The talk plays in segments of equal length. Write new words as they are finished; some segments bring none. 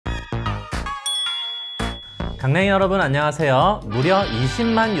강냉이 여러분 안녕하세요. 무려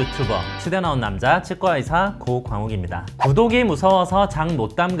 20만 유튜버 치대 나온 남자 치과의사 고광욱입니다. 구독이 무서워서 장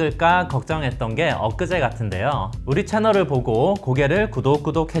못 담글까 걱정했던 게 엊그제 같은데요. 우리 채널을 보고 고개를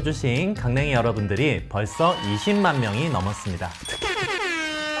구독 해주신 강냉이 여러분들이 벌써 20만 명이 넘었습니다.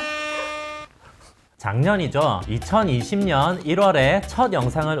 작년이죠. 2020년 1월에 첫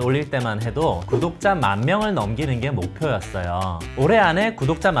영상을 올릴 때만 해도 구독자 10,000명을 넘기는 게 목표였어요. 올해 안에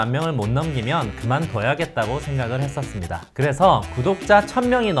구독자 10,000명을 못 넘기면 그만둬야겠다고 생각을 했었습니다. 그래서 구독자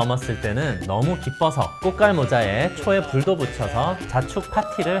 1,000명이 넘었을 때는 너무 기뻐서 꽃갈모자에 초에 불도 붙여서 자축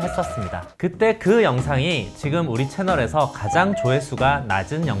파티를 했었습니다. 그때 그 영상이 지금 우리 채널에서 가장 조회수가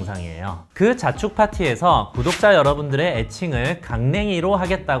낮은 영상이에요. 그 자축 파티에서 구독자 여러분들의 애칭을 강냉이로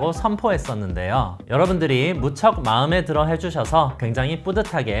하겠다고 선포했었는데요. 여러분들이 무척 마음에 들어 해주셔서 굉장히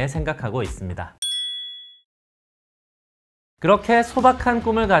뿌듯하게 생각하고 있습니다. 그렇게 소박한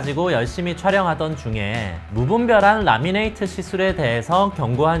꿈을 가지고 열심히 촬영하던 중에 무분별한 라미네이트 시술에 대해서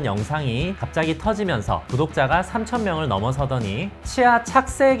경고한 영상이 갑자기 터지면서 구독자가 3,000명을 넘어서더니 치아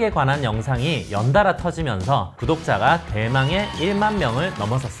착색에 관한 영상이 연달아 터지면서 구독자가 대망의 1만 명을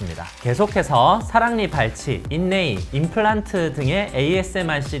넘어섰습니다. 계속해서 사랑니 발치, 인네이, 임플란트 등의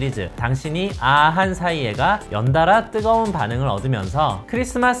ASMR 시리즈 당신이 아한 사이에가 연달아 뜨거운 반응을 얻으면서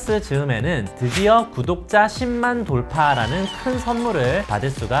크리스마스 즈음에는 드디어 구독자 10만 돌파라는 큰 선물을 받을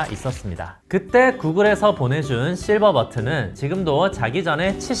수가 있었습니다. 그때 구글에서 보내준 실버 버튼은 지금도 자기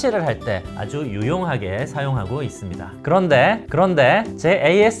전에 치실을 할 때 아주 유용하게 사용하고 있습니다. 그런데 제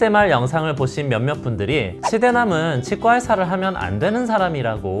ASMR 영상을 보신 몇몇 분들이 치대남은 치과의사를 하면 안 되는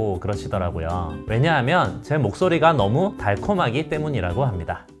사람이라고 그러시더라고요. 왜냐하면 제 목소리가 너무 달콤하기 때문이라고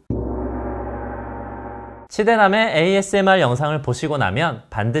합니다. 치대남의 ASMR 영상을 보시고 나면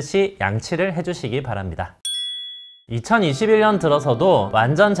반드시 양치를 해주시기 바랍니다. 2021년 들어서도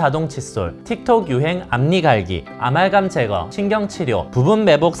완전 자동 칫솔, 틱톡 유행 앞니 갈기, 아말감 제거, 신경치료, 부분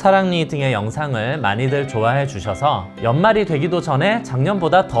매복 사랑니 등의 영상을 많이들 좋아해 주셔서 연말이 되기도 전에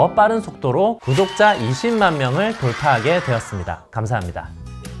작년보다 더 빠른 속도로 구독자 20만 명을 돌파하게 되었습니다. 감사합니다.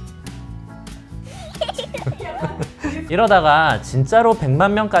 이러다가 진짜로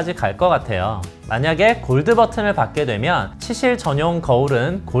 100만 명까지 갈 것 같아요. 만약에 골드 버튼을 받게 되면 치실 전용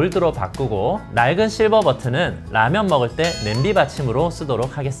거울은 골드로 바꾸고 낡은 실버 버튼은 라면 먹을 때 냄비 받침으로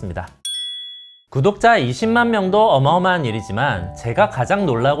쓰도록 하겠습니다. 구독자 20만 명도 어마어마한 일이지만 제가 가장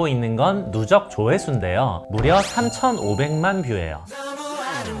놀라고 있는 건 누적 조회수인데요. 무려 3,500만 뷰예요.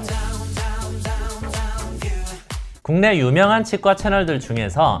 국내 유명한 치과 채널들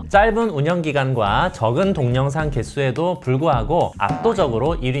중에서 짧은 운영기간과 적은 동영상 개수에도 불구하고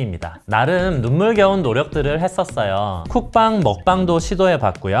압도적으로 1위입니다. 나름 눈물겨운 노력들을 했었어요. 쿡방, 먹방도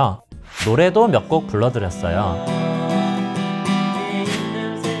시도해봤고요. 노래도 몇 곡 불러드렸어요.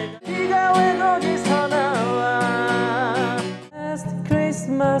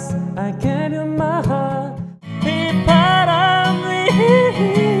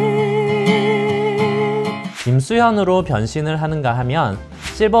 김수현으로 변신을 하는가 하면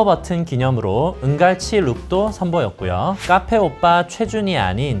실버 버튼 기념으로 은갈치 룩도 선보였고요. 카페 오빠 최준이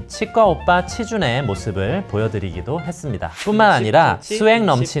아닌 치과 오빠 치준의 모습을 보여드리기도 했습니다. 뿐만 아니라 수액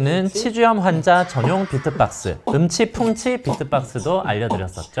넘치는 치주염 환자 전용 비트박스, 음치풍치 비트박스도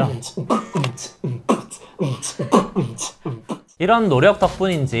알려드렸었죠. 이런 노력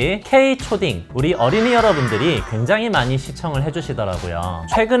덕분인지 K초딩, 우리 어린이 여러분들이 굉장히 많이 시청을 해주시더라고요.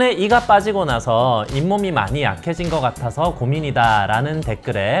 최근에 이가 빠지고 나서 잇몸이 많이 약해진 것 같아서 고민이다 라는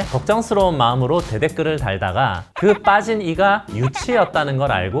댓글에 걱정스러운 마음으로 대댓글을 달다가 그 빠진 이가 유치였다는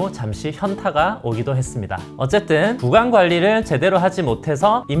걸 알고 잠시 현타가 오기도 했습니다. 어쨌든 구강 관리를 제대로 하지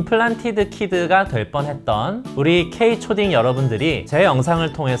못해서 임플란티드 키드가 될 뻔했던 우리 K초딩 여러분들이 제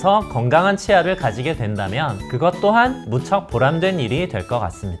영상을 통해서 건강한 치아를 가지게 된다면 그것 또한 무척 보람된 일이 될 것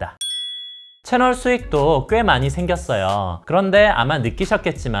같습니다. 채널 수익도 꽤 많이 생겼어요. 그런데 아마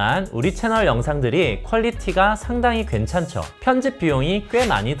느끼셨겠지만 우리 채널 영상들이 퀄리티가 상당히 괜찮죠. 편집 비용이 꽤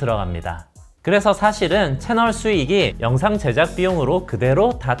많이 들어갑니다. 그래서 사실은 채널 수익이 영상 제작 비용으로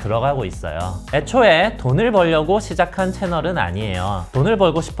그대로 다 들어가고 있어요. 애초에 돈을 벌려고 시작한 채널은 아니에요. 돈을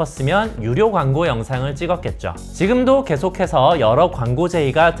벌고 싶었으면 유료 광고 영상을 찍었겠죠. 지금도 계속해서 여러 광고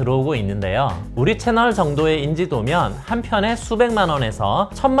제의가 들어오고 있는데요. 우리 채널 정도의 인지도면 한 편에 수백만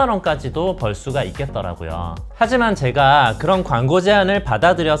원에서 1,000만 원까지도 벌 수가 있겠더라고요. 하지만 제가 그런 광고 제안을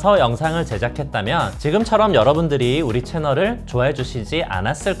받아들여서 영상을 제작했다면 지금처럼 여러분들이 우리 채널을 좋아해 주시지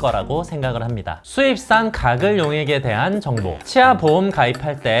않았을 거라고 생각을 합니다. 합니다. 수입산 가글 용액에 대한 정보, 치아 보험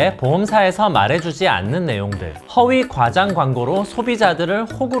가입할 때 보험사에서 말해주지 않는 내용들, 허위 과장 광고로 소비자들을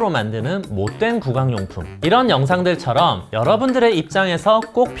호구로 만드는 못된 구강용품, 이런 영상들처럼 여러분들의 입장에서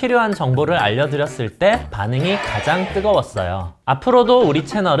꼭 필요한 정보를 알려드렸을 때 반응이 가장 뜨거웠어요. 앞으로도 우리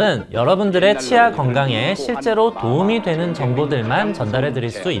채널은 여러분들의 치아 건강에 실제로 도움이 되는 정보들만 전달해 드릴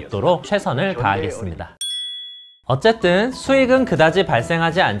수 있도록 최선을 다하겠습니다. 어쨌든 수익은 그다지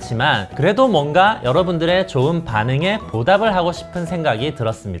발생하지 않지만 그래도 뭔가 여러분들의 좋은 반응에 보답을 하고 싶은 생각이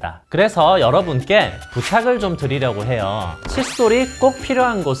들었습니다. 그래서 여러분께 부탁을 좀 드리려고 해요. 칫솔이 꼭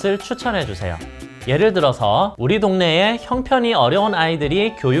필요한 곳을 추천해주세요. 예를 들어서 우리 동네에 형편이 어려운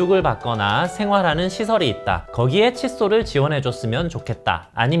아이들이 교육을 받거나 생활하는 시설이 있다. 거기에 칫솔을 지원해줬으면 좋겠다.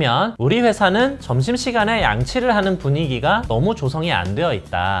 아니면 우리 회사는 점심시간에 양치를 하는 분위기가 너무 조성이 안 되어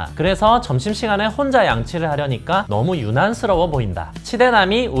있다. 그래서 점심시간에 혼자 양치를 하려니까 너무 유난스러워 보인다.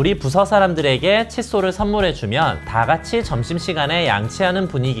 치대남이 우리 부서 사람들에게 칫솔을 선물해주면 다 같이 점심시간에 양치하는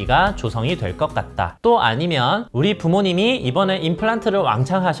분위기가 조성이 될 것 같다. 또 아니면 우리 부모님이 이번에 임플란트를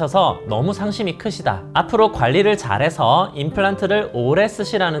왕창 하셔서 너무 상심이 크시다. 앞으로 관리를 잘해서 임플란트를 오래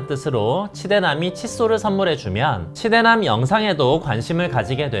쓰시라는 뜻으로 치대남이 칫솔을 선물해주면 치대남 영상에도 관심을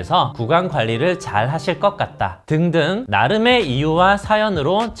가지게 돼서 구강 관리를 잘 하실 것 같다. 등등 나름의 이유와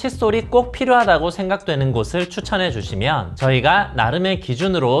사연으로 칫솔이 꼭 필요하다고 생각되는 곳을 추천해 주시면 저희가 나름의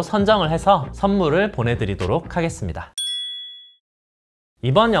기준으로 선정을 해서 선물을 보내드리도록 하겠습니다.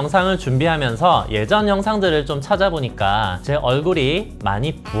 이번 영상을 준비하면서 예전 영상들을 좀 찾아보니까 제 얼굴이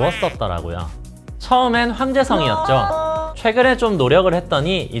많이 부었었더라고요. 처음엔 황재성이었죠. 최근에 좀 노력을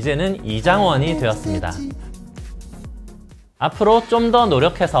했더니 이제는 이장원이 되었습니다. 앞으로 좀 더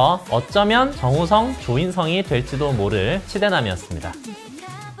노력해서 어쩌면 정우성, 조인성이 될지도 모를 치대남이었습니다.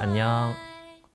 안녕.